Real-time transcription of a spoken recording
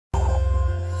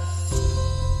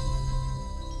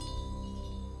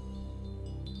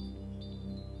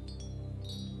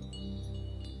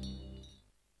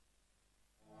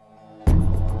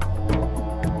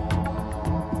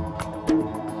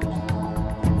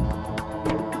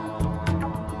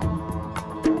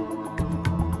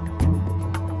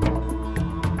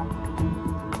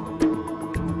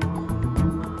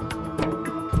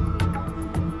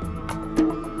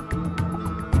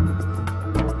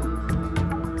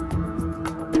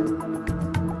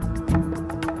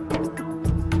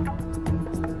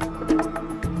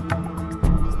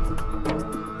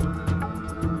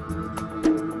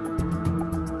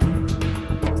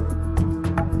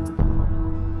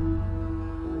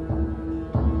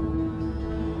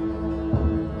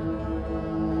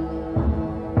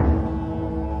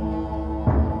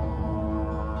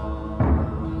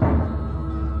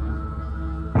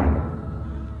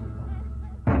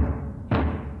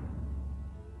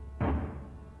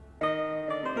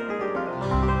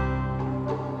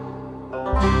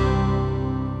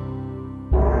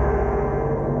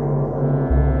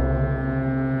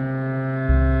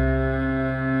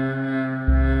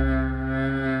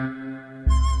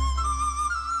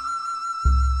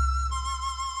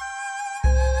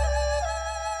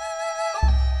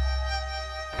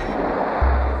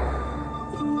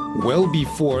Well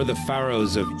before the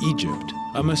pharaohs of Egypt,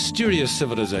 a mysterious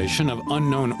civilization of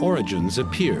unknown origins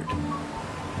appeared.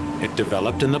 It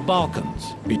developed in the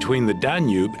Balkans, between the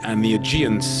Danube and the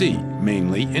Aegean Sea,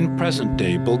 mainly in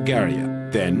present-day Bulgaria.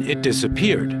 Then it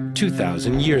disappeared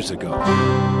 2,000 years ago.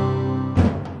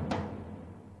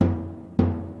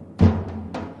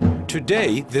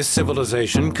 Today, this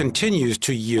civilization continues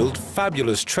to yield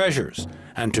fabulous treasures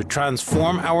and to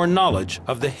transform our knowledge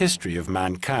of the history of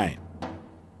mankind.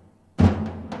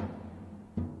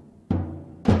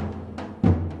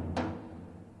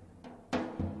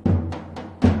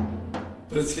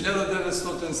 In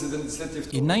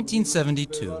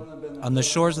 1972, on the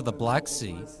shores of the Black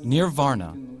Sea, near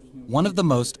Varna, one of the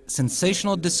most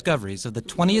sensational discoveries of the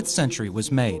 20th century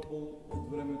was made.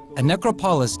 A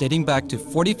necropolis dating back to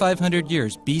 4,500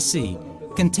 years BC,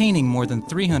 containing more than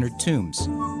 300 tombs.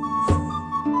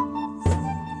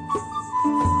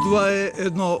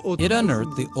 It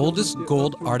unearthed the oldest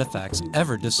gold artifacts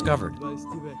ever discovered.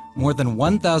 More than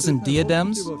 1,000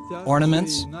 diadems,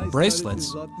 ornaments,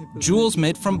 bracelets, jewels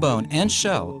made from bone and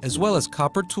shell, as well as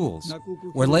copper tools,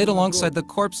 were laid alongside the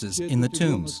corpses in the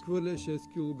tombs.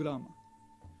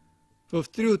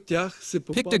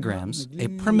 Pictograms, a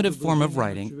primitive form of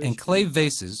writing, and clay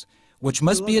vases, which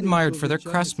must be admired for their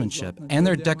craftsmanship and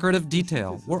their decorative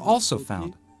detail, were also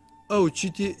found. Some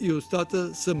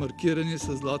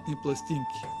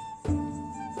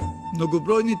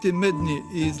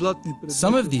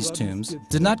of these tombs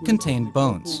did not contain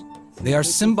bones. They are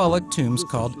symbolic tombs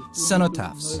called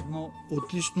cenotaphs.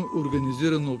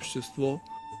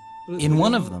 In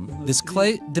one of them, this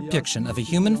clay depiction of a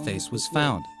human face was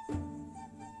found.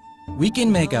 We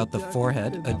can make out the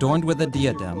forehead adorned with a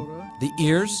diadem, the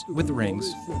ears with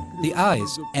rings, the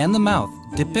eyes and the mouth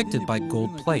depicted by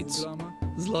gold plates.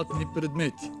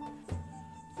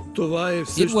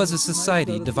 It was a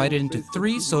society divided into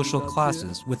 3 social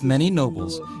classes with many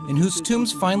nobles, in whose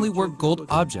tombs finally where gold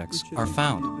objects are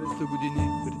found.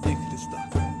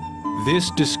 This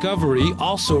discovery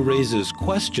also raises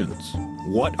questions.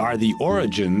 What are the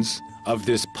origins of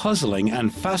this puzzling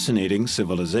and fascinating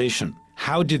civilization?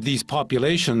 How did these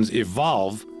populations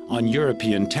evolve on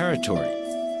European territory?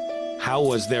 How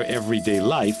was their everyday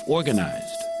life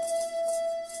organized?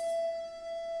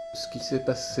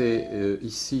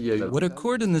 What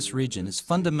occurred in this region is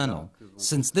fundamental,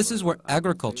 since this is where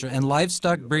agriculture and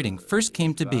livestock breeding first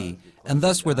came to be, and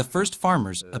thus where the first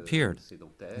farmers appeared.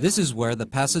 This is where the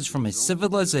passage from a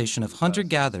civilization of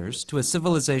hunter-gatherers to a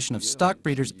civilization of stock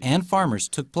breeders and farmers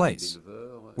took place,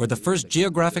 where the first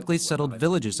geographically settled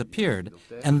villages appeared,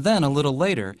 and then a little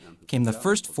later came the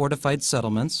first fortified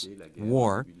settlements,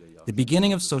 war, the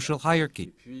beginning of social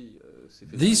hierarchy.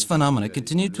 These phenomena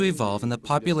continued to evolve and the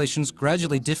populations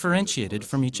gradually differentiated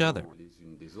from each other.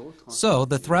 So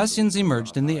the Thracians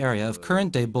emerged in the area of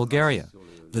current-day Bulgaria,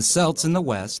 the Celts in the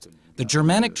west, the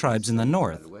Germanic tribes in the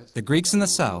north, the Greeks in the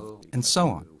south, and so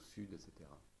on.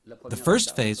 The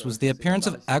first phase was the appearance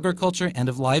of agriculture and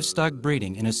of livestock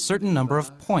breeding in a certain number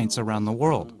of points around the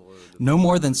world, no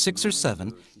more than 6 or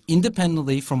 7,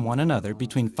 independently from one another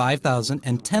between 5,000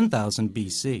 and 10,000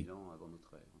 BC.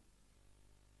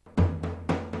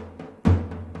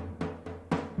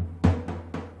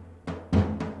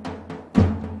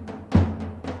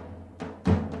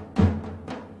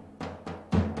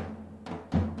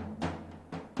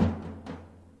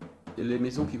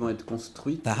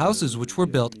 The houses which were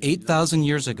built 8,000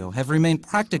 years ago have remained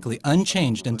practically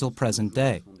unchanged until present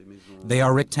day. They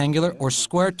are rectangular or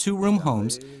square 2-room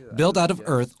homes built out of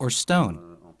earth or stone.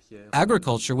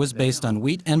 Agriculture was based on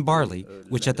wheat and barley,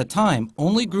 which at the time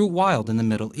only grew wild in the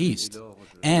Middle East,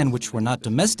 and which were not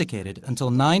domesticated until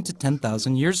 9,000 to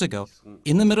 10,000 years ago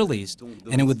in the Middle East,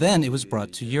 and then it was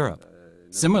brought to Europe.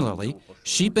 Similarly,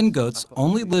 sheep and goats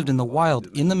only lived in the wild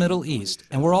in the Middle East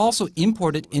and were also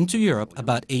imported into Europe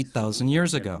about 8,000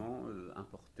 years ago.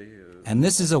 And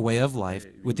this is a way of life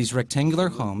with these rectangular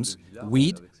homes,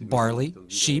 wheat, barley,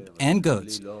 sheep, and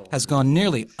goats, has gone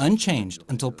nearly unchanged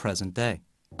until present day.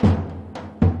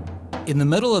 In the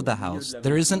middle of the house,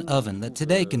 there is an oven that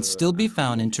today can still be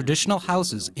found in traditional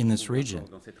houses in this region.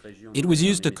 It was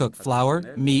used to cook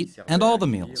flour, meat, and all the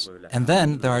meals. And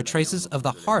then there are traces of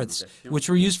the hearths, which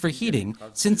were used for heating,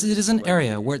 since it is an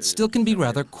area where it still can be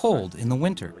rather cold in the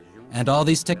winter. And all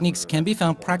these techniques can be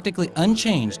found practically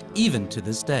unchanged even to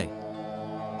this day.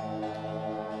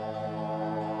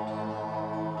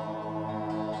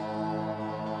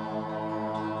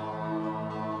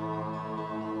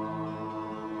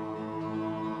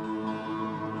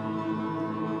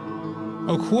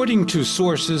 According to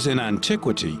sources in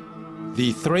antiquity,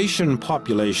 the Thracian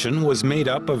population was made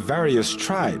up of various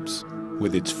tribes.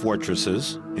 with its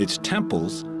fortresses, its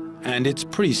temples, and its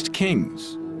priest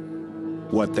kings.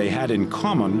 What they had in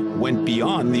common went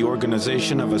beyond the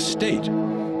organization of a state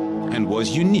and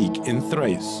was unique in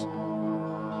Thrace.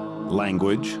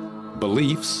 Language,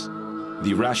 beliefs,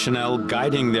 the rationale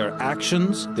guiding their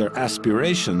actions, their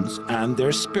aspirations, and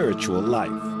their spiritual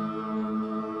life.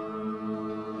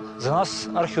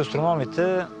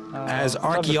 As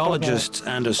archaeologists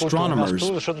and astronomers,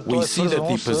 we see that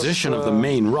the position of the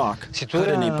main rock, cut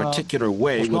in a particular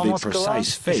way with a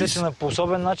precise face,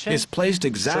 is placed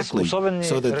exactly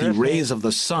so that the rays of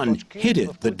the sun hit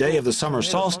it the day of the summer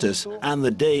solstice and the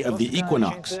day of the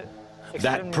equinox.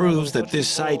 That proves that this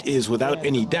site is, without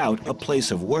any doubt, a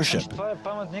place of worship.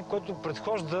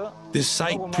 This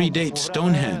site predates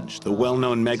Stonehenge, the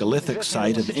well-known megalithic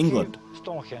site of England.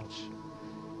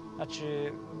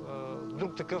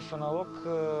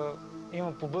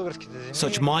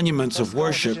 Such monuments of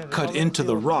worship cut into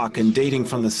the rock and dating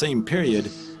from the same period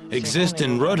exist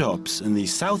in Rhodops in the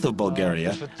south of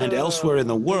Bulgaria and elsewhere in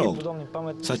the world,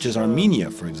 such as Armenia,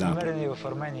 for example.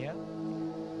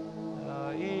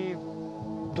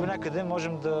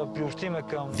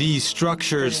 These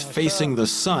structures facing the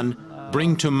sun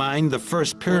bring to mind the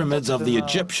first pyramids of the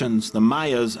Egyptians, the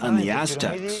Mayas, and the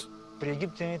Aztecs.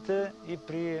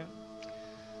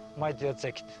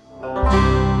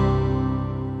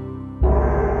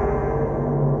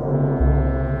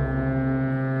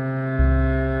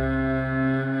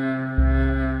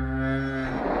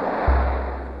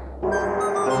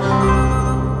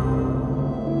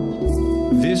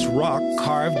 This rock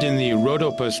carved in the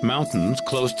Rhodopus Mountains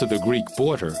close to the Greek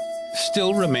border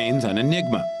still remains an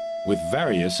enigma with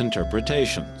various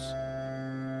interpretations.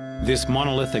 This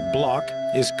monolithic block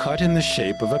is cut in the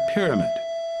shape of a pyramid.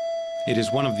 It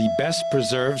is one of the best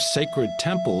preserved sacred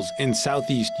temples in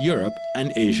Southeast Europe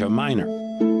and Asia Minor.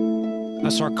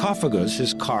 A sarcophagus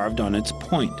is carved on its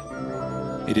point.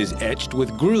 It is etched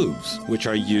with grooves, which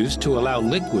are used to allow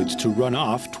liquids to run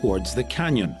off towards the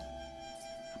canyon.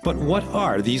 But what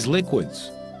are these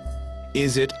liquids?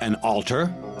 Is it an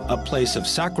altar, a place of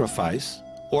sacrifice,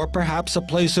 or perhaps a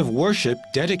place of worship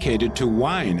dedicated to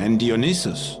wine and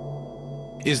Dionysus?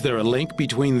 Is there a link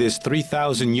between this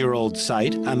 3,000-year-old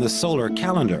site and the solar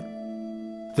calendar?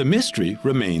 The mystery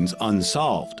remains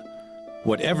unsolved.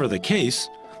 Whatever the case,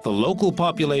 the local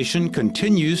population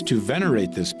continues to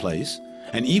venerate this place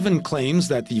and even claims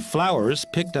that the flowers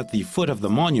picked at the foot of the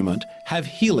monument have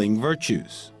healing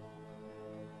virtues.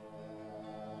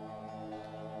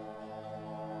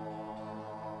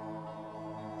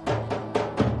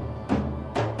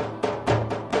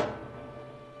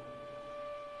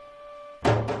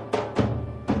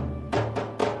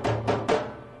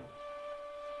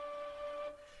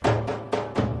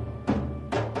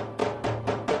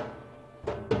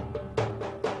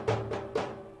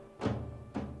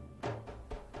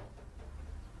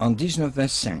 In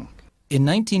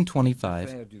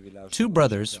 1925, two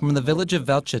brothers from the village of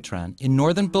Valchetran in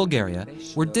northern Bulgaria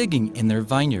were digging in their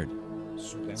vineyard.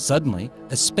 Suddenly,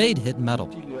 a spade hit metal.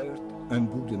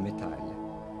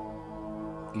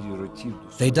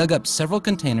 They dug up several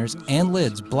containers and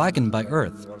lids blackened by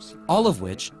earth, all of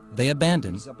which they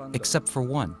abandoned, except for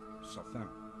one.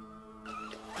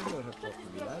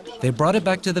 They brought it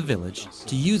back to the village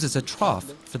to use as a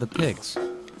trough for the pigs.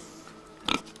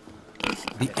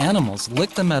 The animals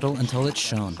licked the metal until it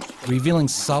shone, revealing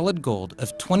solid gold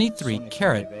of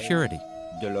 23-carat purity.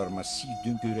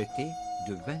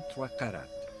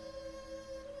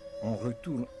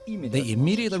 They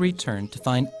immediately returned to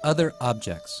find other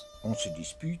objects.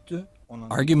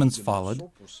 Arguments followed,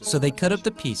 so they cut up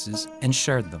the pieces and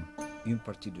shared them.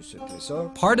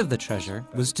 Part of the treasure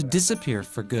was to disappear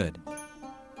for good.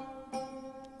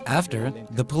 After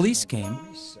the police came,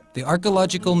 the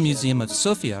Archaeological Museum of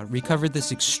Sofia recovered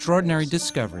this extraordinary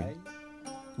discovery,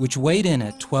 which weighed in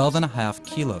at 12.5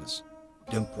 kilos.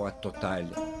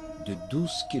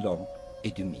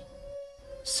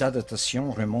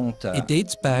 It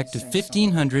dates back to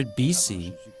 1500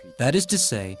 BC, that is to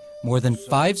say, more than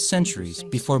 5 centuries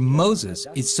before Moses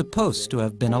is supposed to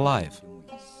have been alive.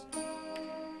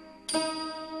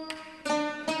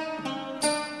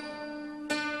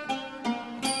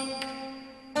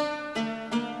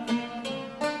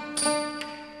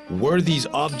 Were these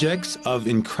objects of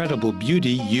incredible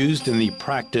beauty used in the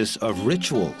practice of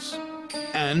rituals?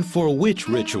 And for which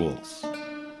rituals?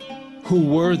 Who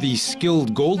were the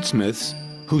skilled goldsmiths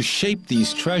who shaped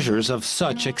these treasures of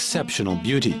such exceptional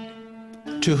beauty?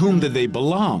 To whom did they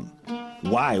belong?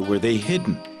 Why were they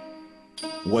hidden?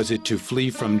 Was it to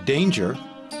flee from danger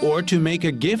or to make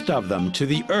a gift of them to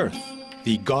the earth,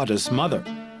 the goddess mother?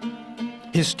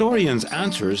 Historians'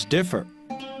 answers differ.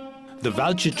 The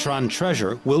Valchitran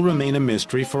treasure will remain a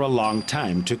mystery for a long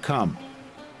time to come.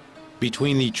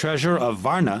 Between the treasure of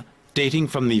Varna, dating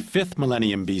from the 5th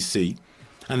millennium BC,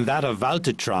 and that of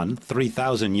Valchitran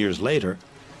 3,000 years later,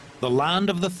 the land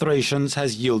of the Thracians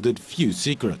has yielded few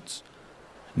secrets.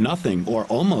 Nothing or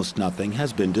almost nothing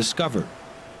has been discovered.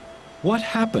 What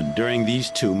happened during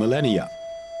these 2 millennia?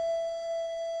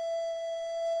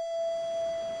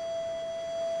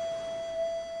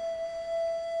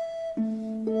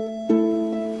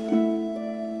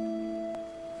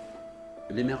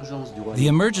 The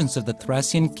emergence of the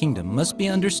Thracian kingdom must be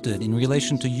understood in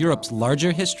relation to Europe's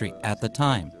larger history at the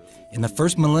time, in the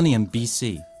 1st millennium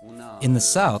BC. In the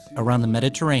south, around the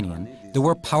Mediterranean, there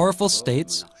were powerful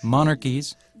states,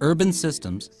 monarchies, urban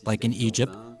systems, like in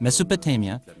Egypt,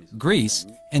 Mesopotamia, Greece,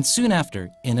 and soon after,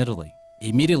 in Italy.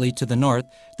 Immediately to the north,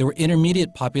 there were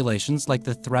intermediate populations like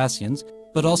the Thracians,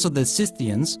 but also the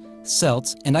Scythians,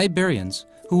 Celts, and Iberians,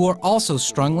 who were also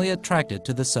strongly attracted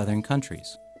to the southern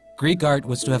countries. Greek art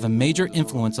was to have a major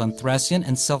influence on Thracian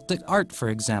and Celtic art, for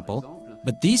example,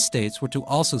 but these states were to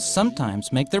also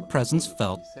sometimes make their presence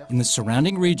felt in the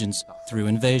surrounding regions through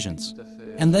invasions.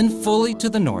 And then fully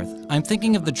to the north, I'm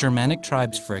thinking of the Germanic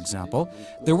tribes, for example,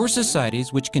 there were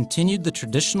societies which continued the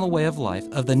traditional way of life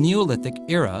of the Neolithic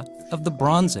era of the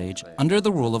Bronze Age under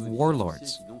the rule of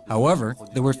warlords. However,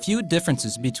 there were few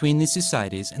differences between these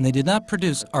societies and they did not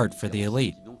produce art for the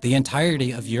elite. The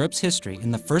entirety of Europe's history in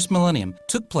the 1st millennium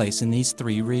took place in these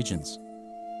 3 regions.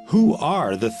 Who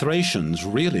are the Thracians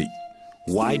really?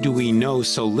 Why do we know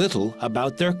so little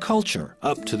about their culture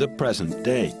up to the present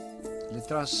day? The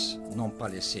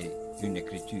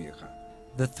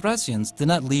Thracians did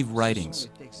not leave writings.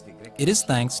 It is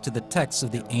thanks to the texts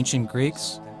of the ancient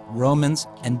Greeks, Romans,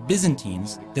 and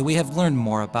Byzantines that we have learned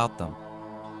more about them.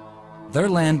 Their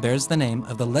land bears the name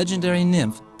of the legendary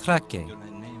nymph Thrake.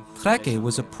 Thrake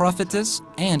was a prophetess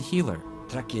and healer.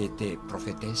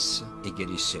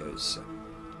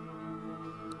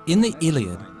 In the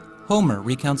Iliad, Homer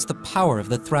recounts the power of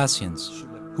the Thracians,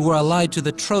 who were allied to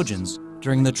the Trojans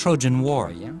during the Trojan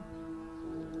War.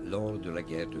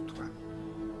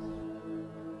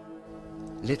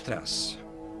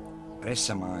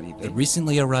 The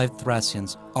recently arrived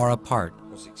Thracians are apart,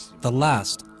 the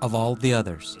last of all the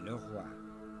others.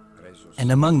 And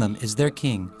among them is their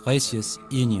king, Thracius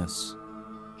Aeneas.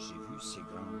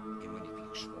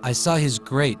 I saw his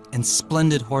great and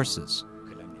splendid horses.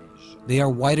 They are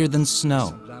whiter than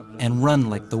snow and run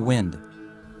like the wind.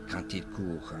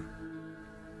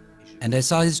 And I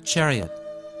saw his chariot,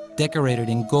 decorated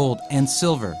in gold and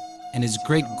silver, and his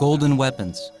great golden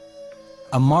weapons,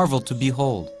 a marvel to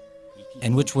behold,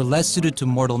 and which were less suited to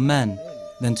mortal men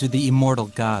than to the immortal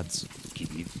gods.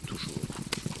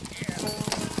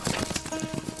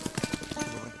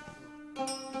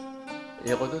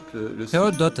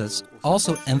 Herodotus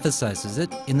also emphasizes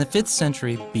it in the 5th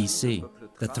century BC.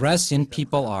 The Thracian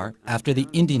people are, after the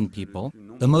Indian people,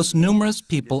 the most numerous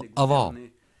people of all.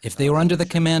 If they were under the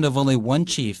command of only one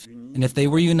chief, and if they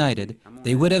were united,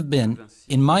 they would have been,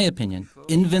 in my opinion,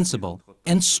 invincible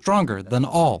and stronger than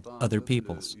all other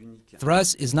peoples.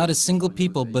 Thrace is not a single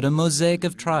people, but a mosaic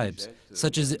of tribes,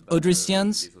 such as the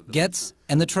Odrysians, Gets,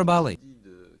 and the Tribali.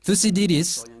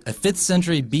 Thucydides, a 5th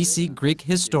century BC Greek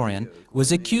historian,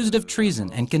 was accused of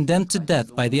treason and condemned to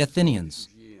death by the Athenians.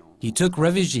 He took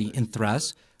refuge in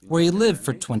Thrace, where he lived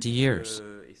for 20 years.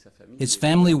 His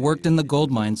family worked in the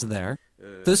gold mines there.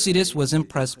 Thucydides was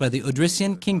impressed by the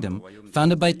Odrysian kingdom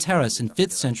founded by Taras in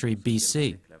 5th century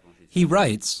BC. He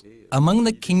writes, "Among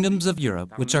the kingdoms of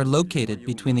Europe, which are located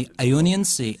between the Ionian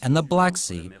Sea and the Black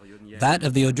Sea, that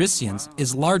of the Odrysians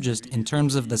is largest in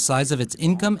terms of the size of its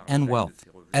income and wealth.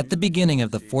 At the beginning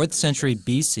of the 4th century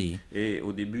BC, the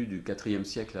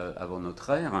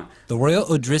royal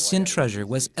Odrysian treasure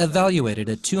was evaluated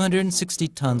at 260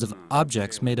 tons of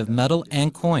objects made of metal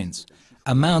and coins,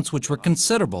 amounts which were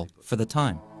considerable for the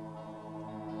time."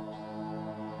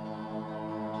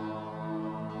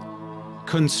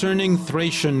 Concerning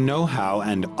Thracian know-how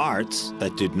and arts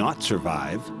that did not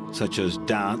survive, such as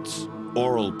dance,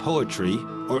 oral poetry,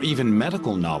 or even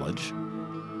medical knowledge,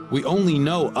 we only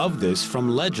know of this from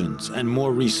legends and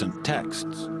more recent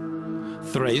texts.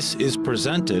 Thrace is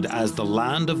presented as the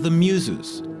land of the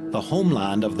Muses, the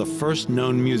homeland of the first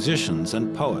known musicians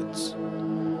and poets.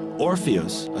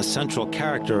 Orpheus, a central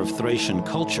character of Thracian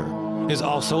culture, is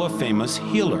also a famous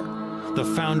healer, the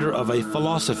founder of a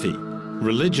philosophy,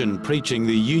 religion preaching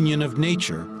the union of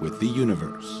nature with the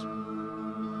universe.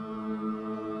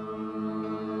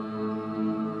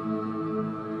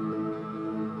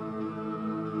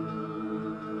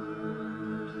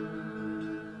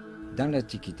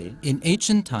 In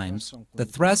ancient times, the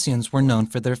Thracians were known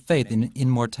for their faith in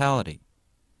immortality.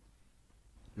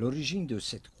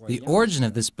 The origin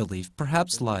of this belief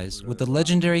perhaps lies with the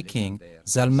legendary king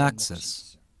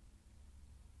Zalmaxis.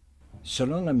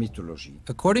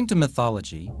 According to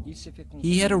mythology,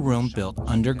 he had a room built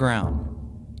underground,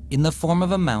 in the form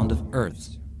of a mound of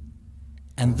earth,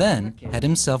 and then had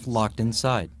himself locked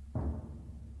inside.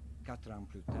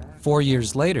 4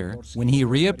 years later, when he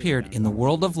reappeared in the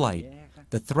world of light,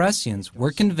 the Thracians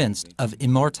were convinced of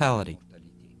immortality.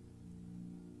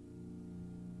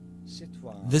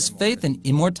 This faith in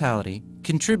immortality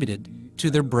contributed to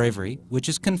their bravery, which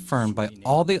is confirmed by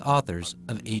all the authors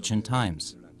of ancient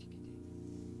times.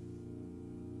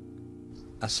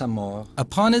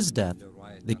 Upon his death,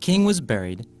 the king was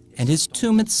buried, and his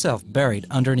tomb itself buried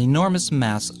under an enormous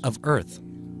mass of earth.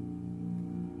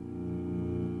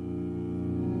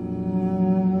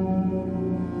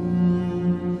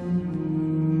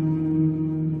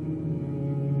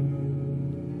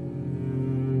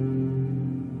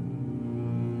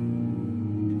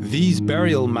 These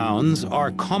burial mounds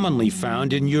are commonly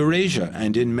found in Eurasia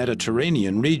and in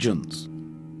Mediterranean regions.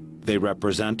 They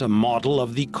represent a model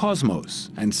of the cosmos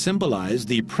and symbolize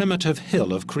the primitive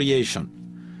hill of creation.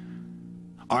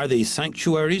 Are they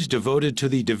sanctuaries devoted to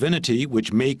the divinity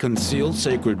which may conceal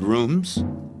sacred rooms?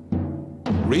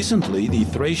 Recently, the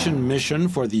Thracian Mission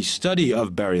for the Study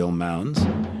of Burial Mounds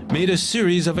made a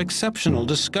series of exceptional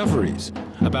discoveries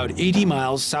about 80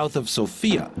 miles south of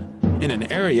Sofia, in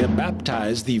an area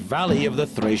baptized the Valley of the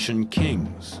Thracian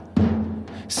Kings.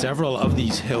 Several of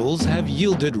these hills have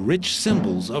yielded rich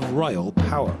symbols of royal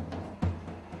power.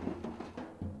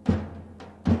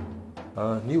 We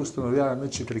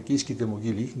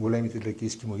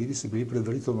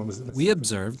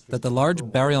observed that the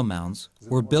large burial mounds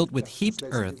were built with heaped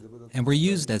earth and were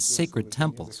used as sacred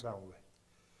temples.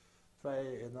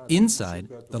 Inside,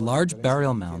 the large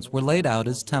burial mounds were laid out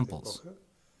as temples.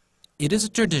 It is a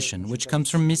tradition which comes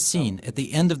from Mycenae at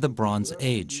the end of the Bronze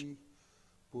Age.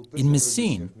 In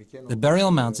Mycenae, the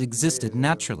burial mounds existed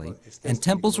naturally, and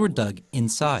temples were dug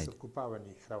inside.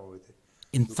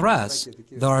 In Thrace,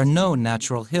 there are no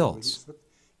natural hills.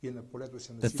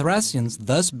 The Thracians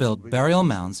thus built burial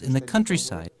mounds in the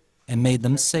countryside and made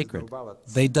them sacred.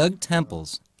 They dug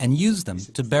temples and used them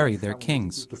to bury their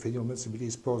kings.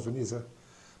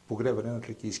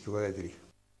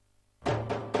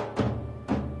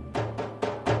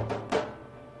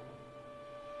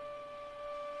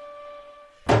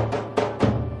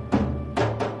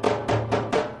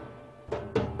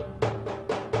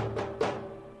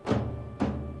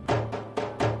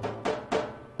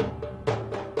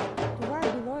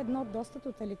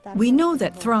 We know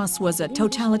that Thrace was a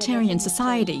totalitarian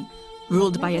society,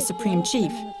 ruled by a supreme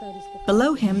chief.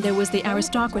 Below him there was the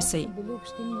aristocracy,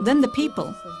 then the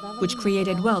people, which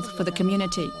created wealth for the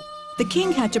community. The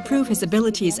king had to prove his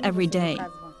abilities every day,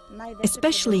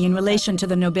 especially in relation to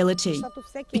the nobility,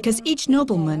 because each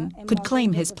nobleman could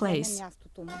claim his place.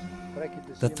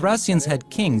 The Thracians had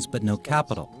kings but no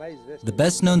capital. The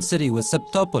best-known city was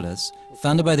Septopolis,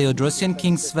 founded by the Odrysian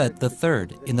king Svet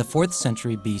III in the 4th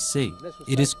century BC.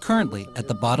 It is currently at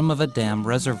the bottom of a dam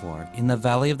reservoir in the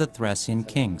Valley of the Thracian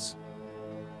Kings.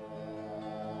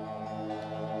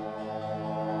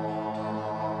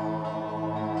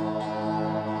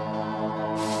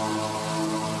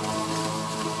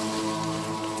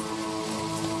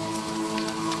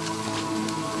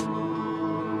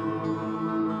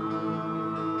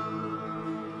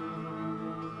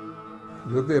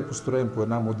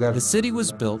 The city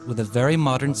was built with a very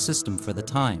modern system for the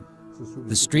time.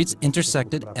 The streets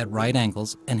intersected at right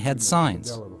angles and had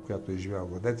signs.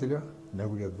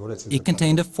 It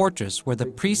contained a fortress where the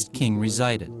priest-king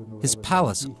resided. His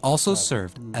palace also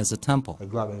served as a temple.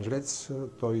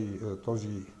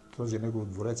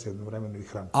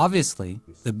 Obviously,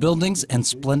 the buildings and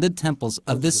splendid temples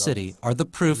of this city are the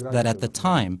proof that at the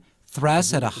time,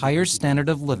 Thrace had a higher standard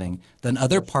of living than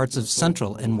other parts of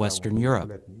Central and Western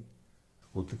Europe.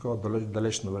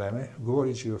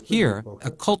 Here,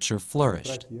 a culture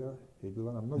flourished.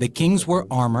 The kings wore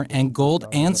armor and gold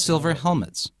and silver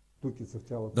helmets.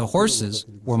 The horses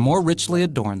were more richly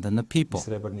adorned than the people.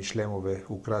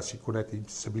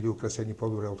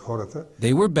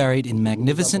 They were buried in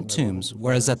magnificent tombs,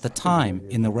 whereas at the time,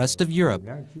 in the rest of Europe,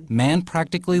 man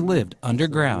practically lived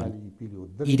underground,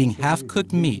 eating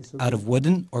half-cooked meat out of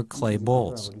wooden or clay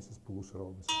bowls.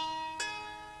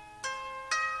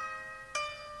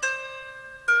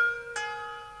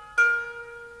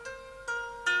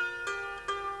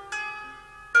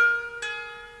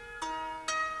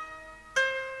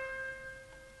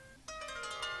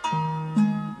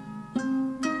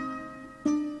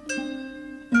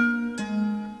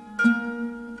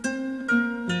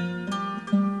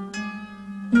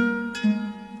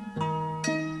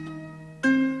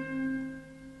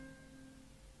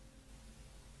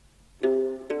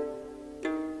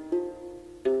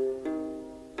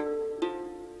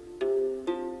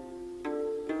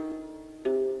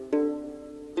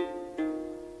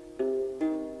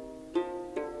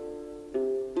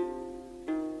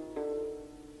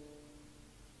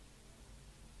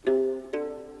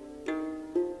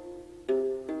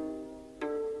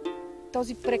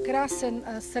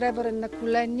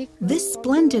 This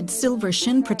splendid silver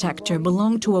shin protector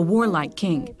belonged to a warlike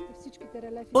king.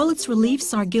 All its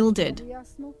reliefs are gilded.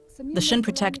 The shin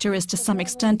protector is to some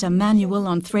extent a manual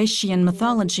on Thracian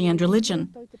mythology and religion.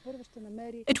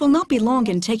 It will not be long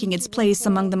in taking its place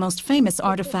among the most famous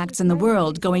artifacts in the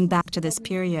world going back to this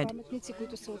period.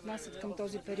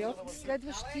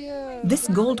 This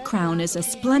gold crown is a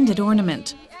splendid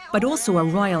ornament, but also a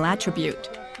royal attribute.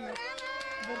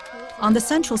 On the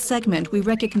central segment, we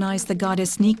recognize the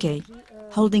goddess Nike,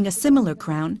 holding a similar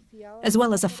crown, as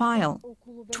well as a file.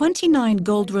 29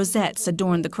 gold rosettes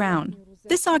adorn the crown.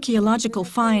 This archaeological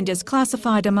find is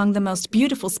classified among the most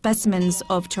beautiful specimens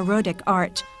of Tarotic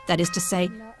art, that is to say,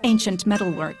 ancient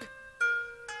metalwork.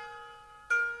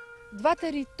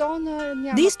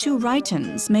 These two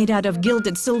rhytons, made out of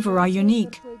gilded silver, are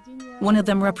unique. One of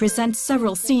them represents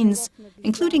several scenes,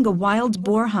 including a wild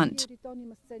boar hunt.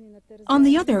 On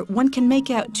the other, one can make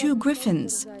out two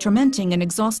griffins tormenting an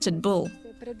exhausted bull.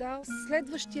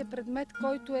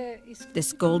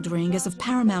 This gold ring is of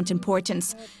paramount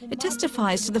importance. It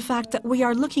testifies to the fact that we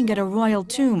are looking at a royal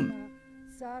tomb.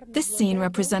 This scene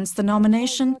represents the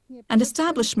nomination and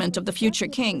establishment of the future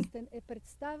king.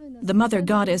 The mother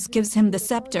goddess gives him the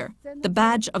scepter, the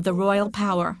badge of the royal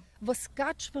power.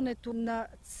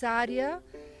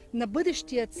 На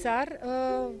бъдещия цар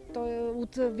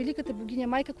от великата богиня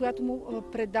майка, която му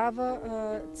предава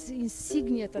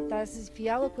инсигнията, тази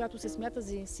фиала, която се смята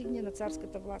за инсигния на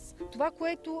царската власт. Това,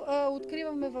 което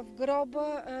откриваме в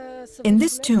гроба... In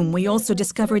this tomb we also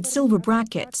discovered silver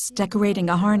brackets decorating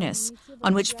a harness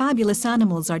on which fabulous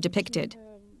animals are depicted.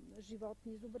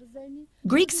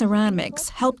 Greek ceramics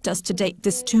helped us to date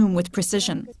this tomb with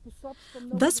precision.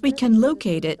 Thus we can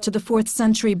locate it to the 4th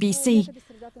century BC,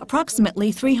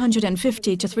 approximately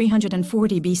 350 to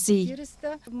 340 BC.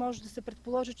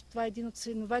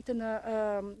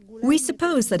 We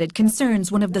suppose that it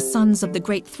concerns one of the sons of the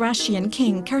great Thracian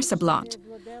king Kersablot,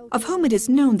 of whom it is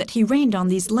known that he reigned on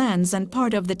these lands and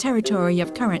part of the territory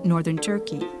of current northern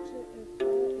Turkey.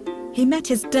 He met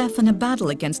his death in a battle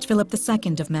against Philip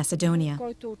II of Macedonia.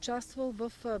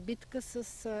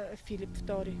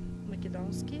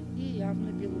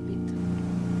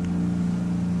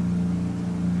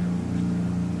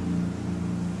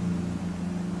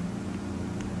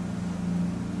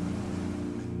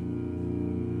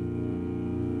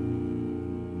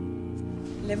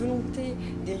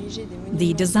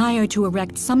 The desire to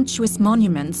erect sumptuous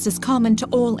monuments is common to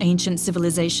all ancient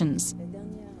civilizations.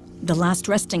 The last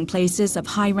resting places of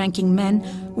high-ranking men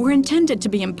were intended to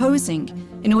be imposing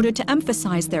in order to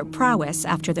emphasize their prowess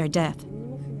after their death.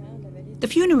 The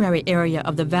funerary area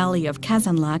of the valley of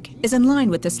Kazanlak is in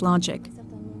line with this logic.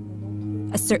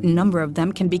 A certain number of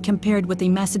them can be compared with the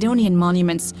Macedonian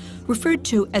monuments referred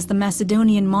to as the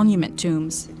Macedonian monument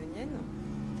tombs.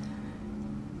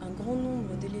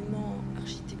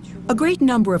 A great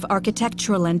number of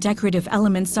architectural and decorative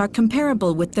elements are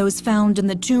comparable with those found in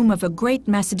the tomb of a great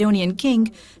Macedonian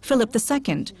king, Philip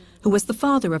II, who was the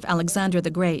father of Alexander the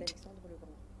Great.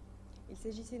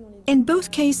 In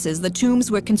both cases, the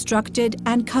tombs were constructed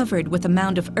and covered with a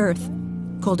mound of earth,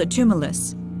 called a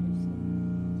tumulus.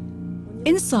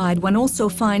 Inside, one also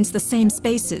finds the same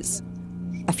spaces: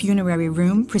 a funerary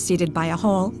room preceded by a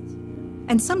hall,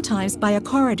 and sometimes by a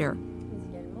corridor,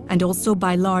 and also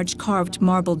by large carved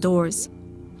marble doors.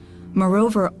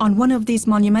 Moreover, on one of these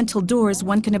monumental doors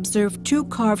one can observe two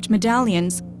carved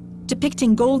medallions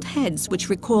depicting gold heads which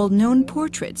recall known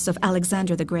portraits of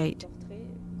Alexander the Great.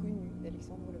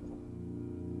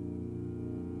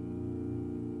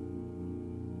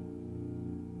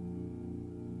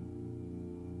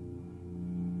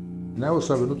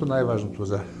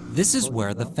 This is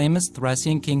where the famous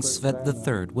Thracian king Svet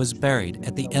III was buried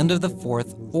at the end of the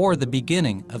 4th or the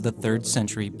beginning of the 3rd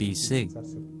century BC.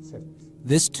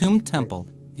 This tomb temple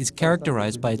is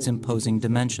characterized by its imposing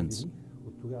dimensions.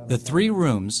 The 3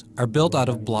 rooms are built out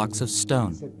of blocks of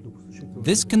stone.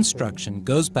 This construction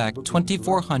goes back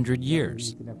 2,400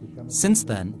 years. Since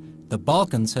then, the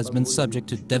Balkans has been subject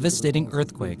to devastating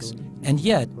earthquakes, and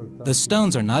yet the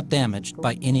stones are not damaged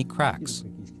by any cracks.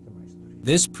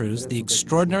 This proves the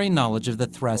extraordinary knowledge of the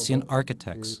Thracian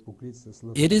architects.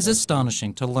 It is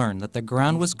astonishing to learn that the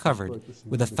ground was covered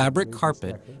with a fabric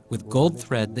carpet with gold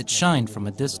thread that shined from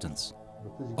a distance.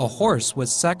 A horse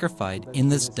was sacrificed in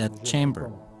this death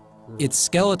chamber. Its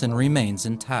skeleton remains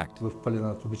intact. Here,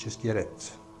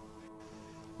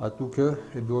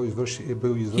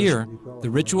 the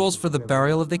rituals for the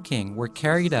burial of the king were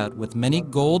carried out with many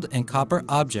gold and copper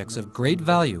objects of great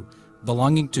value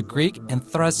belonging to Greek and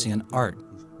Thracian art.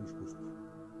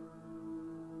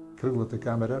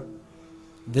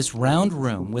 This round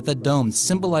room with a dome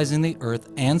symbolizing the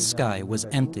earth and sky was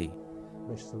empty.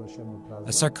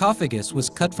 A sarcophagus was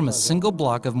cut from a single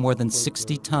block of more than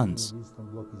 60 tons.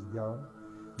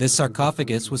 This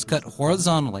sarcophagus was cut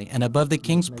horizontally, and above the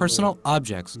king's personal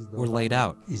objects were laid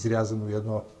out.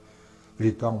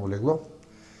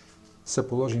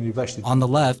 On the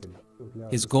left,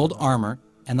 his gold armor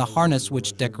and the harness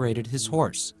which decorated his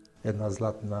horse. On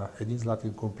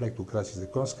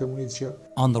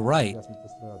the right,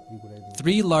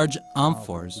 3 large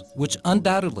amphors, which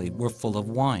undoubtedly were full of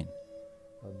wine.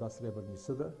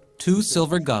 2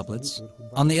 silver goblets.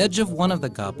 On the edge of one of the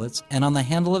goblets and on the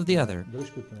handle of the other,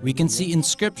 we can see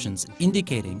inscriptions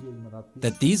indicating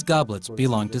that these goblets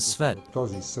belong to Svet.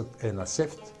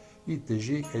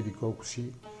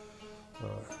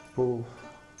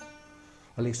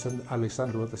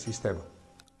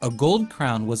 A gold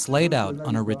crown was laid out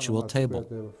on a ritual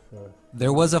table.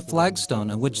 There was a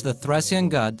flagstone on which the Thracian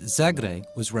god Zagre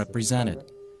was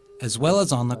represented, as well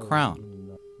as on the crown.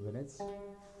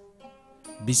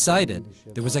 Beside it,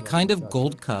 there was a kind of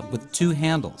gold cup with 2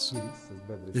 handles,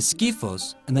 the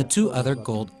skyphos and the 2 other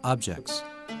gold objects.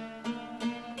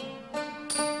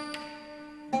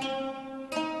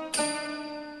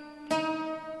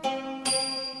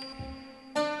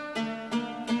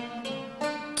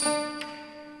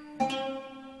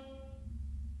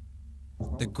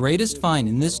 The greatest find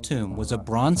in this tomb was a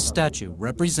bronze statue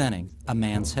representing a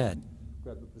man's head.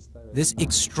 This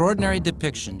extraordinary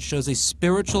depiction shows a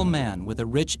spiritual man with a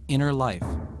rich inner life.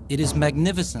 It is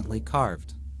magnificently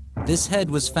carved. This head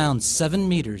was found 7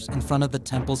 meters in front of the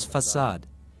temple's facade,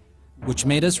 which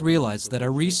made us realize that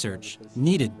our research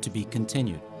needed to be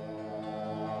continued.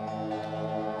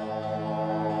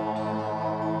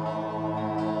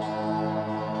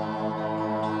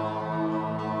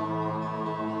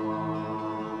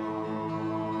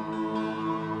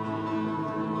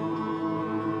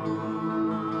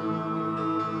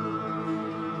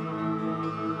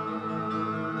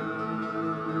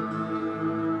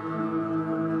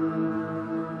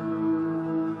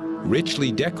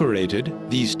 Richly decorated,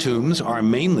 these tombs are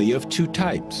mainly of 2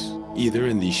 types, either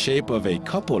in the shape of a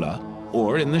cupola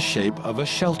or in the shape of a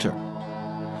shelter.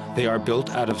 They are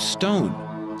built out of stone,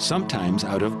 sometimes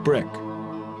out of brick.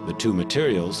 The 2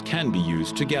 materials can be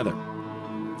used together.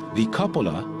 The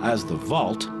cupola, as the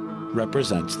vault,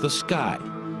 represents the sky.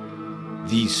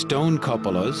 These stone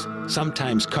cupolas,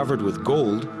 sometimes covered with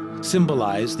gold,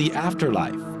 symbolize the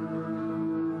afterlife.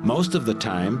 Most of the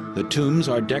time, the tombs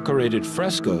are decorated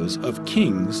frescoes of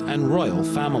kings and royal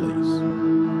families.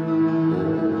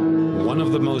 One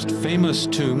of the most famous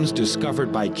tombs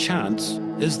discovered by chance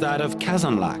is that of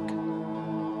Kazanlak.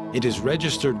 It is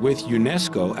registered with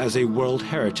UNESCO as a World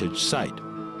Heritage Site.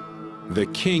 The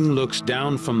king looks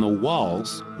down from the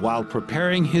walls while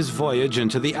preparing his voyage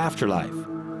into the afterlife,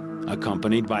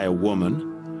 accompanied by a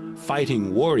woman,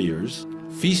 fighting warriors,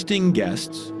 feasting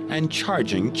guests, and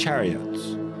charging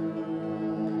chariots.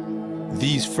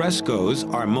 These frescoes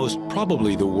are most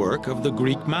probably the work of the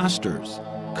Greek masters,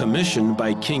 commissioned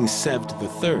by King Sevd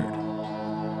III.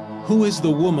 Who is the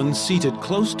woman seated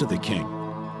close to the king?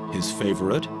 His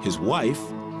favorite, his wife,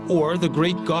 or the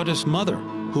great goddess mother,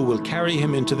 who will carry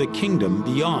him into the kingdom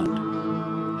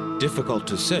beyond? Difficult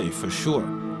to say for sure.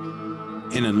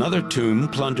 In another tomb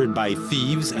plundered by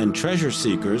thieves and treasure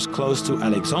seekers close to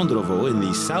Alexandrovo in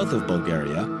the south of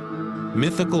Bulgaria,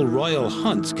 mythical royal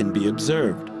hunts can be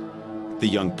observed. The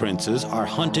young princes are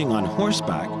hunting on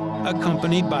horseback,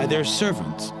 accompanied by their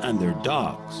servants and their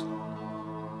dogs.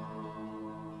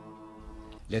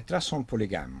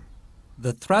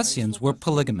 The Thracians were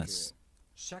polygamous.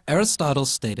 Aristotle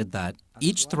stated that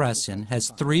each Thracian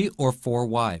has 3 or 4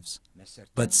 wives,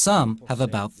 but some have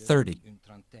about 30.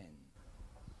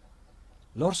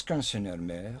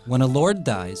 When a lord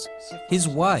dies, his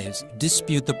wives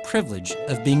dispute the privilege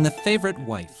of being the favorite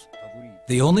wife,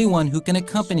 the only one who can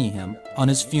accompany him on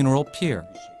his funeral pyre.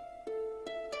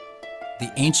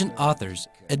 The ancient authors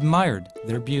admired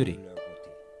their beauty.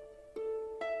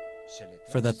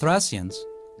 For the Thracians,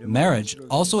 marriage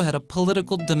also had a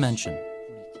political dimension.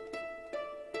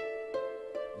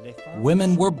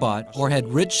 Women were bought or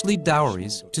had richly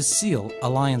dowries to seal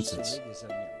alliances.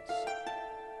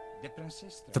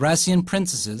 Thracian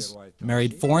princesses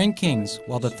married foreign kings,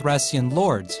 while the Thracian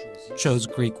lords chose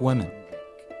Greek women.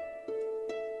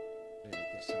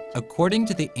 According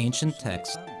to the ancient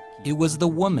text, it was the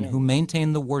woman who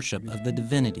maintained the worship of the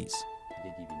divinities.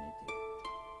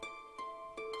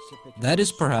 That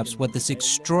is perhaps what this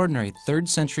extraordinary 3rd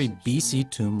century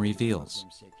BC tomb reveals.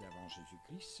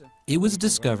 It was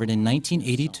discovered in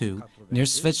 1982 near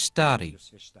Svetshtari,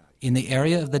 in the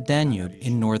area of the Danube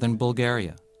in northern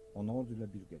Bulgaria.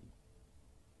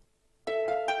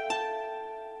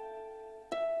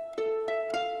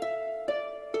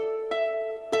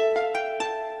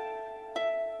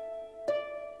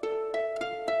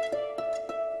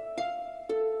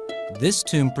 This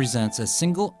tomb presents a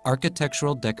single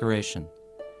architectural decoration.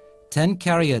 10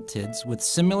 caryatids with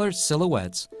similar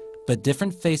silhouettes, but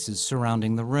different faces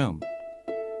surrounding the room.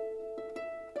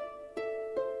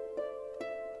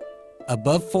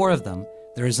 Above 4 of them,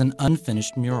 there is an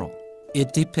unfinished mural.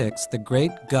 It depicts the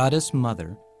great goddess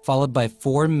mother, followed by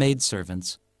 4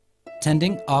 maidservants,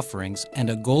 tending offerings and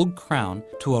a gold crown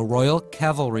to a royal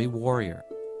cavalry warrior.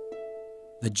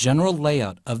 The general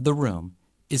layout of the room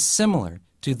is similar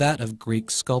to that of Greek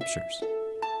sculptures.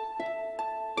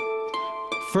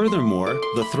 Furthermore,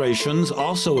 the Thracians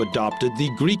also adopted the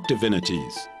Greek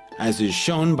divinities, as is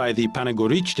shown by the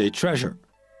Panagorichte treasure.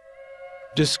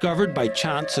 Discovered by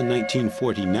chance in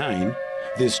 1949,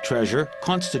 this treasure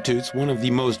constitutes one of the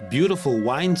most beautiful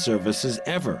wine services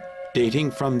ever,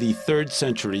 dating from the 3rd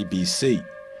century BC.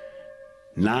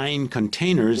 9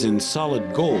 containers in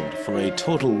solid gold for a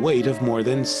total weight of more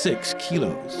than 6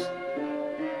 kilos.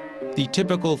 The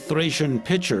typical Thracian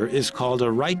pitcher is called a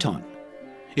rhyton.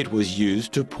 It was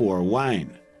used to pour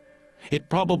wine. It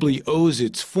probably owes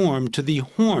its form to the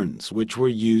horns which were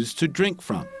used to drink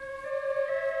from.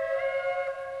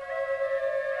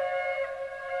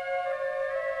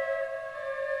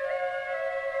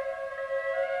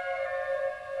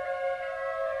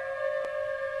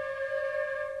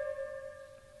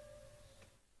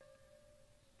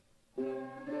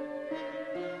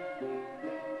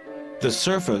 The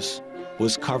surface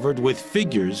was covered with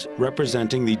figures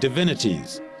representing the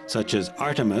divinities, such as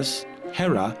Artemis,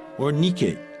 Hera, or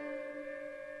Nike.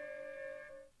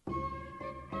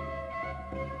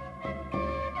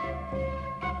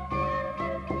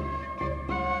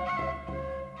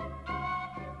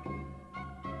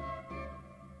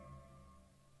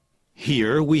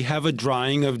 Here we have a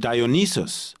drawing of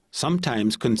Dionysus,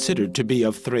 sometimes considered to be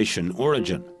of Thracian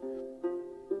origin.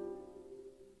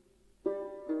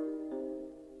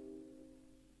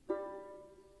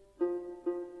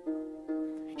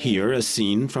 Here a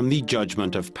scene from the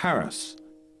Judgment of Paris.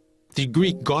 The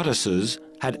Greek goddesses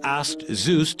had asked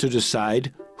Zeus to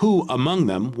decide who among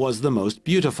them was the most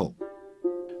beautiful.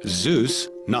 Zeus,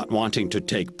 not wanting to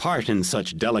take part in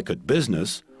such delicate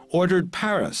business, ordered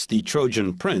Paris, the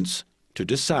Trojan prince, to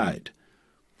decide.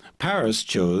 Paris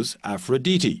chose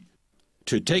Aphrodite.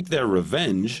 To take their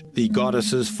revenge, the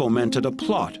goddesses fomented a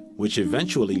plot which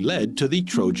eventually led to the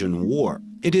Trojan War.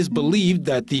 It is believed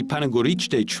that the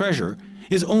Panagorichte treasure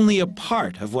is only a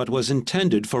part of what was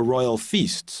intended for royal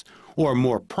feasts, or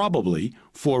more probably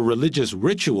for religious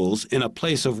rituals in a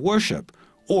place of worship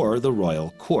or the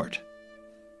royal court.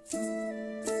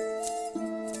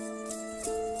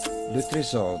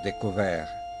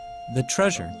 The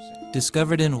treasure,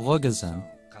 discovered in Rogozin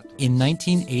in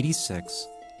 1986,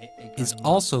 is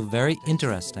also very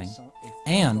interesting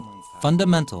and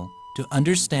fundamental to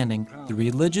understanding the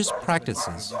religious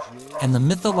practices and the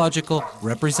mythological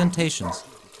representations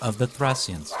of the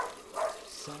Thracians.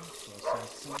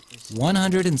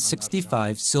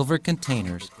 165 silver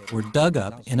containers were dug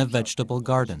up in a vegetable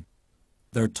garden.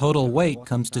 Their total weight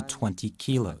comes to 20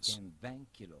 kilos.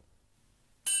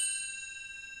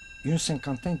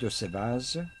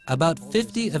 About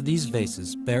 50 of these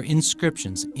vases bear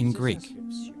inscriptions in Greek.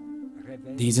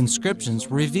 These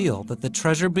inscriptions reveal that the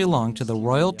treasure belonged to the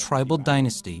royal tribal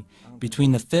dynasty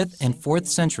between the 5th and 4th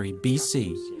century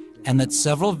BC, and that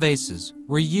several vases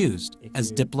were used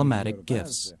as diplomatic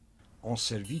gifts.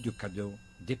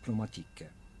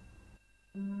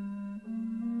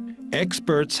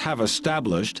 Experts have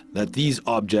established that these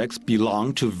objects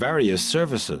belong to various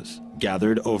services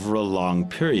gathered over a long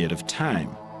period of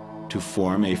time to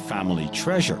form a family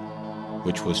treasure,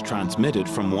 which was transmitted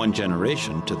from one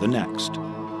generation to the next.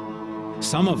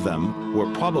 Some of them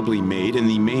were probably made in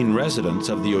the main residence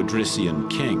of the Odrysian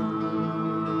king.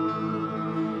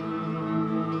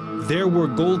 There were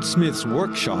goldsmiths'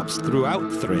 workshops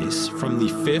throughout Thrace from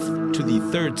the 5th to the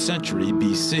 3rd century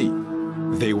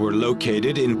BC. They were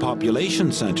located in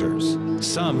population centers,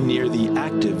 some near the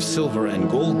active silver and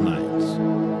gold mines.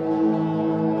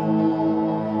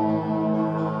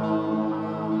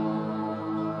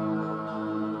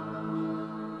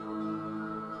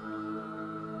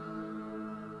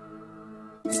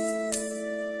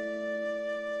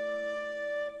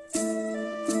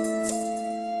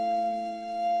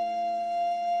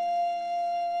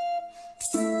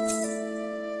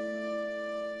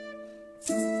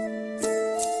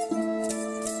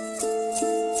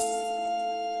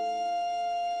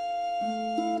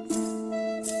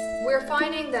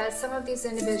 finding that some of these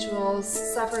individuals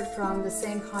suffered from the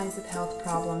same kinds of health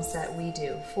problems that we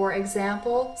do. For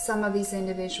example, some of these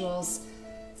individuals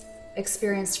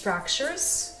experienced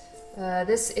fractures.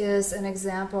 This is an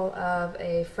example of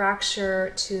a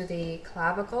fracture to the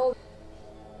clavicle.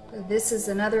 This is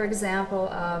another example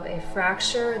of a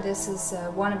fracture. This is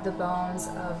one of the bones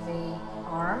of the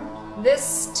arm.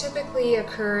 This typically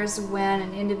occurs when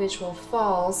an individual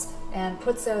falls and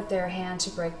puts out their hand to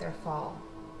break their fall.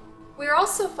 We're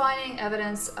also finding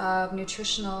evidence of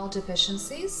nutritional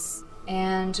deficiencies,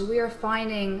 and we are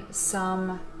finding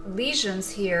some lesions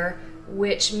here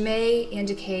which may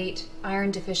indicate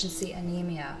iron deficiency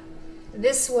anemia.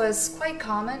 This was quite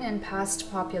common in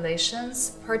past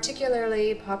populations,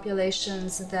 particularly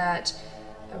populations that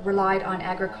relied on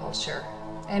agriculture.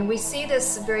 And we see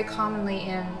this very commonly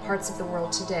in parts of the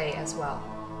world today as well.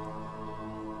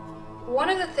 One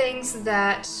of the things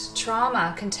that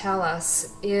trauma can tell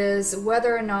us is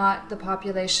whether or not the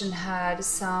population had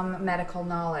some medical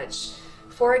knowledge.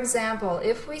 For example,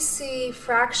 if we see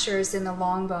fractures in the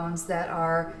long bones that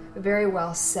are very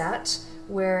well set,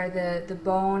 where the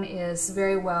bone is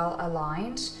very well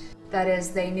aligned, that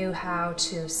is, they knew how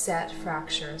to set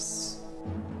fractures.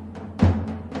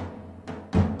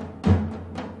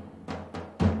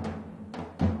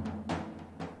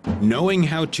 Knowing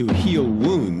how to heal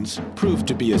wounds proved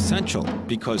to be essential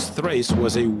because Thrace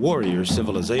was a warrior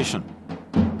civilization.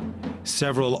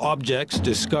 Several objects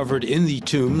discovered in the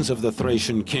tombs of the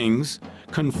Thracian kings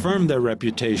confirm their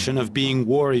reputation of being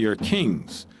warrior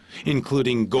kings,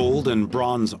 including gold and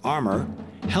bronze armor,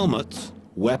 helmets,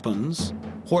 weapons,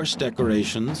 horse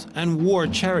decorations, and war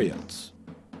chariots.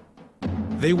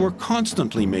 They were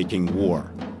constantly making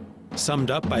war, summed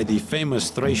up by the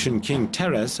famous Thracian king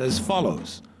Teres as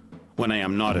follows: "When I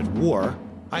am not at war,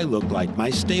 I look like my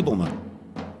stableman."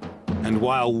 And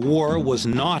while war was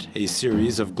not a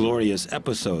series of glorious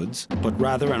episodes, but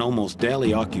rather an almost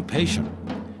daily occupation,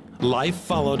 life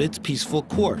followed its peaceful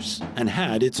course and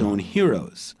had its own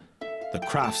heroes: the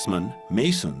craftsmen,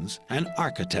 masons, and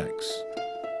architects.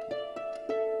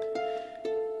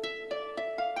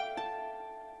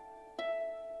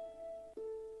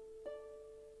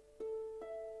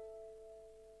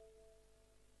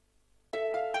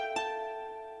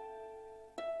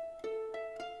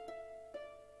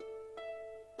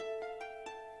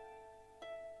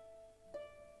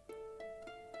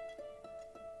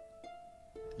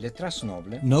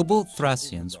 Noble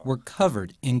Thracians were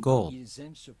covered in gold.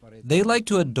 They liked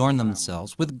to adorn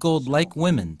themselves with gold like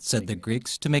women, said the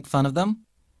Greeks to make fun of them.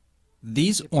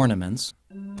 These ornaments,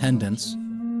 pendants,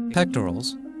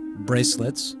 pectorals,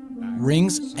 bracelets,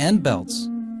 rings, and belts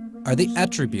are the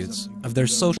attributes of their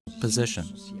social position.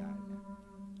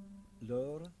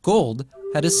 Gold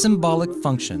had a symbolic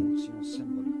function.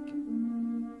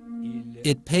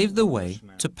 It paved the way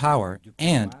to power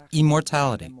and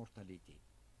immortality.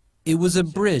 It was a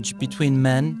bridge between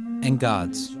men and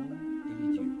gods.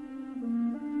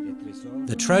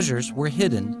 The treasures were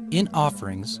hidden in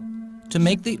offerings to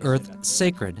make the earth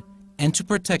sacred and to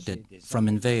protect it from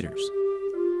invaders.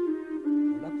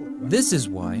 This is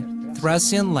why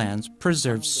Thracian lands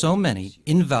preserved so many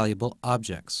invaluable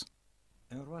objects.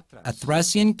 A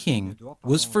Thracian king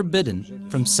was forbidden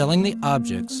from selling the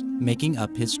objects making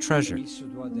up his treasure.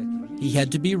 He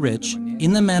had to be rich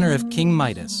in the manner of King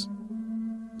Midas.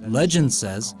 Legend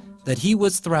says that he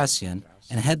was Thracian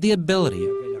and had the ability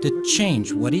to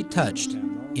change what he touched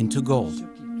into gold.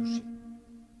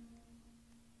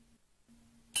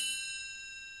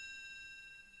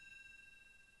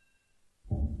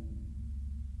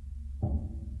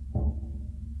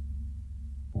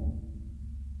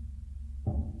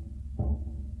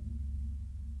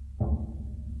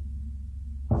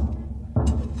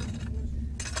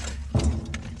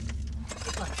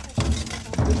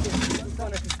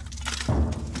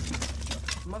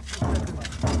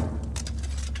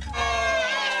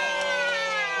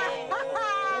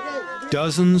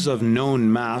 Dozens of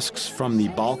known masks from the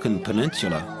Balkan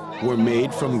Peninsula were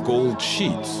made from gold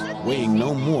sheets weighing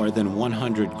no more than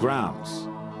 100 grams.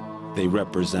 They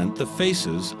represent the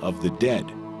faces of the dead.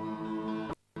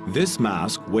 This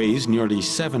mask weighs nearly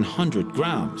 700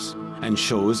 grams and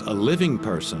shows a living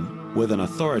person with an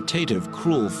authoritative,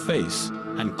 cruel face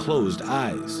and closed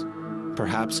eyes,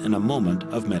 perhaps in a moment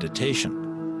of meditation.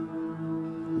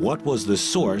 What was the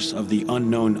source of the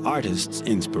unknown artist's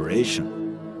inspiration?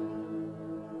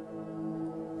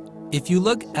 If you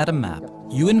look at a map,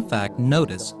 you in fact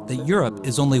notice that Europe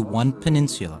is only one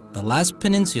peninsula, the last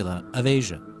peninsula of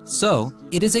Asia. So,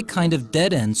 it is a kind of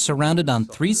dead end surrounded on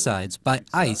three sides by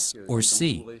ice or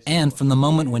sea. And from the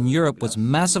moment when Europe was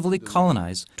massively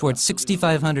colonized towards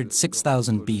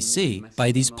 6500-6000 BC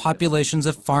by these populations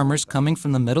of farmers coming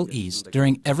from the Middle East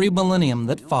during every millennium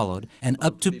that followed and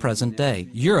up to present day,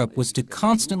 Europe was to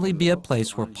constantly be a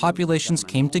place where populations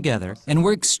came together and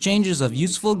where exchanges of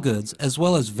useful goods as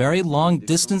well as very long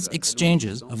distance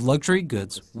exchanges of luxury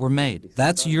goods were made.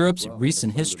 That's Europe's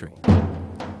recent history.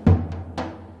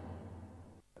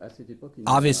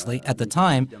 Obviously, at the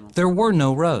time, there were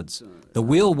no roads. The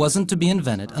wheel wasn't to be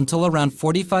invented until around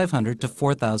 4500 to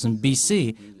 4000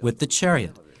 BC with the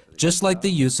chariot, just like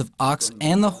the use of ox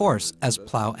and the horse as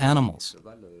plow animals.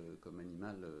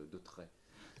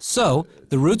 So,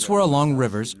 the routes were along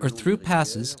rivers or through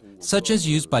passes, such as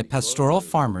used by pastoral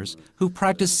farmers who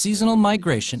practiced seasonal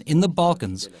migration in the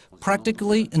Balkans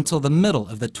practically until the middle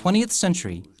of the 20th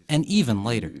century and even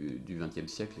later.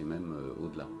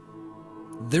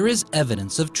 There is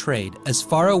evidence of trade as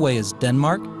far away as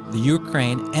Denmark, the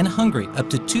Ukraine, and Hungary up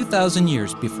to 2,000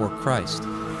 years before Christ.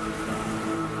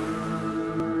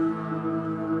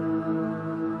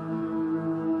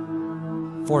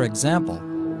 For example,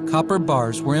 copper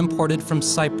bars were imported from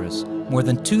Cyprus more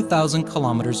than 2,000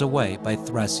 kilometers away by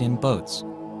Thracian boats.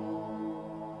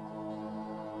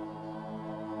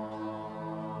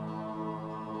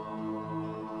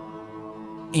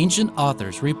 Ancient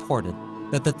authors reported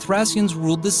that the Thracians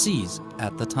ruled the seas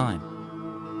at the time.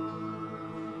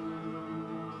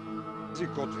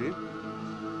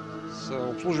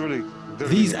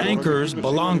 These anchors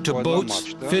belonged to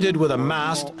boats fitted with a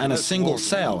mast and a single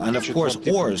sail, and of course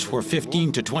oars for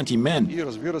 15 to 20 men.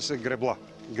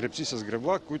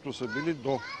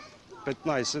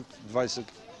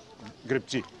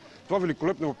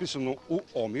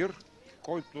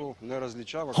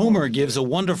 Homer gives a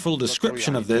wonderful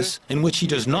description of this, in which he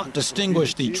does not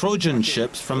distinguish the Trojan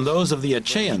ships from those of the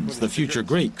Achaeans, the future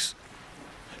Greeks.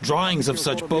 Drawings of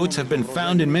such boats have been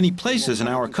found in many places in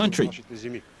our country.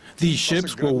 These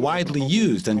ships were widely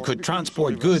used and could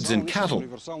transport goods and cattle.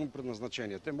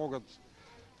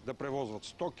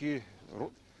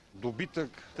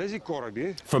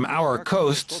 From our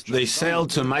coasts, they sailed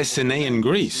to Mycenaean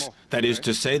Greece, that is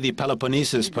to say the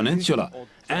Peloponnesus Peninsula,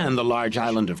 and the large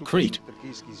island of Crete.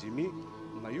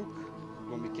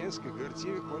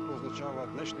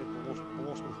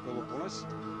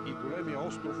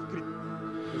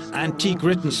 Antique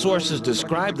written sources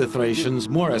describe the Thracians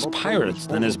more as pirates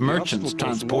than as merchants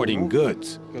transporting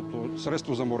goods.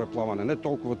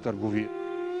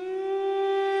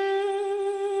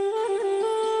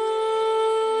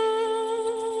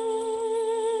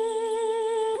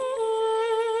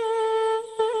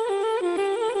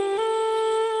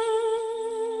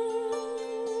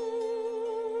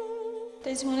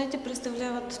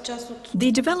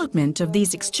 The development of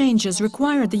these exchanges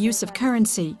required the use of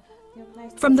currency.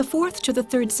 From the 4th to the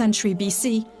 3rd century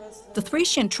BC, the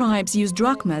Thracian tribes used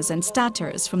drachmas and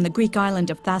staters from the Greek island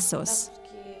of Thassos.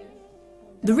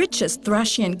 The richest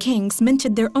Thracian kings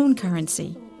minted their own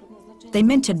currency. They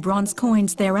minted bronze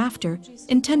coins thereafter,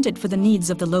 intended for the needs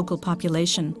of the local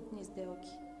population.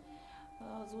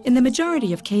 In the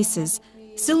majority of cases,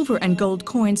 silver and gold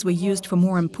coins were used for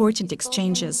more important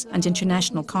exchanges and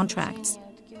international contracts.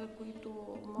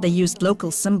 They used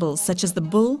local symbols such as the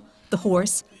bull, the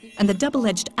horse, and the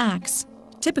double-edged axe,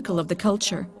 typical of the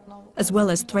culture, as well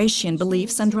as Thracian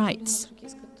beliefs and rites.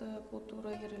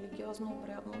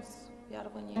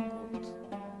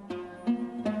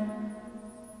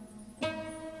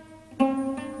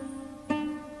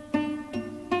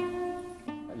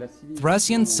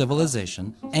 Thracian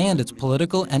civilization and its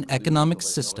political and economic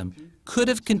system could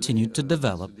have continued to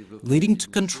develop, leading to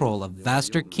control of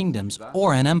vaster kingdoms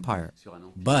or an empire.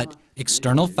 But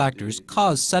external factors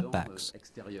caused setbacks.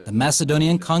 The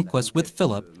Macedonian conquest with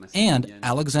Philip and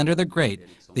Alexander the Great,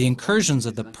 the incursions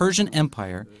of the Persian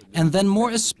Empire, and then more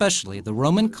especially the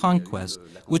Roman conquest,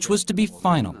 which was to be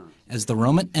final, as the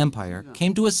Roman Empire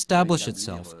came to establish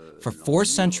itself for 4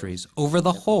 centuries over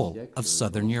the whole of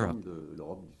southern Europe.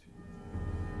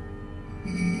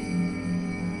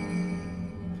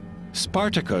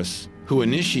 Spartacus, who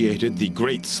initiated the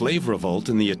Great Slave Revolt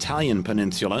in the Italian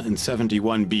peninsula in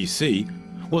 71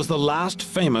 BC, was the last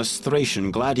famous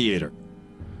Thracian gladiator.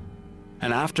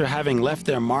 And after having left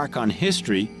their mark on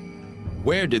history,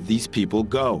 where did these people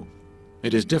go?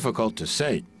 It is difficult to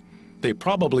say. They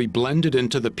probably blended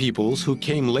into the peoples who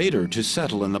came later to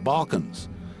settle in the Balkans.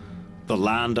 The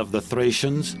land of the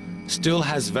Thracians still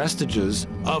has vestiges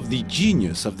of the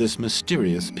genius of this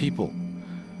mysterious people.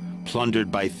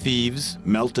 Plundered by thieves,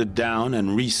 melted down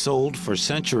and resold for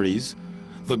centuries,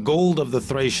 The gold of the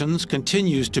Thracians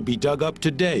continues to be dug up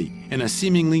today in a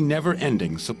seemingly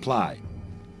never-ending supply.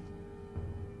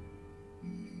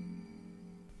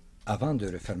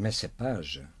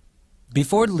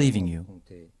 Before leaving you,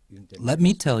 let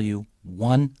me tell you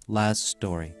one last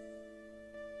story.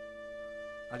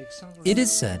 It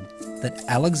is said that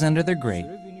Alexander the Great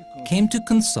came to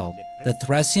consult the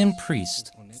Thracian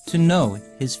priest to know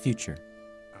his future.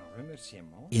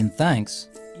 In thanks,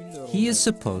 he is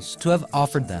supposed to have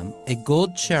offered them a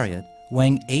gold chariot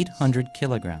weighing 800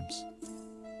 kilograms.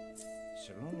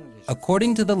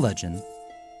 According to the legend,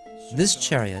 this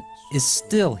chariot is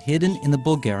still hidden in the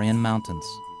Bulgarian mountains.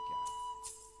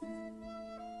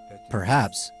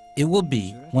 Perhaps it will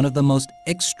be one of the most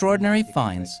extraordinary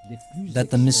finds that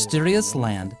the mysterious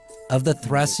land of the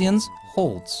Thracians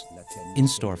holds in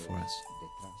store for us.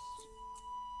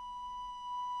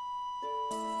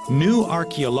 New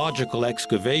archaeological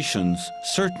excavations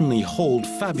certainly hold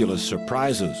fabulous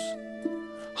surprises.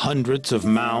 Hundreds of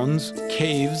mounds,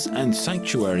 caves, and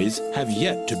sanctuaries have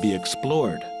yet to be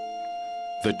explored.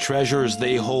 The treasures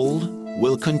they hold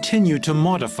will continue to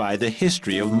modify the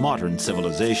history of modern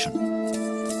civilization.